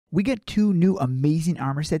We get two new amazing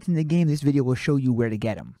armor sets in the game. This video will show you where to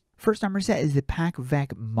get them. First armor set is the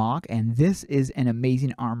Pac-Vec Mock, and this is an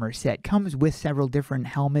amazing armor set. Comes with several different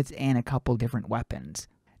helmets and a couple different weapons.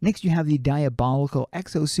 Next, you have the Diabolical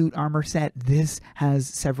Exosuit armor set. This has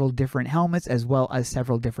several different helmets as well as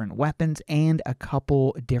several different weapons and a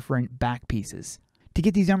couple different back pieces. To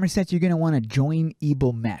get these armor sets, you're going to want to join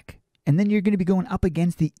Evil Mech. And then you're going to be going up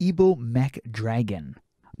against the Evil Mech Dragon.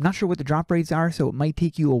 I'm not sure what the drop rates are, so it might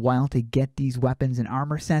take you a while to get these weapons and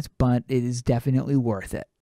armor sets, but it is definitely worth it.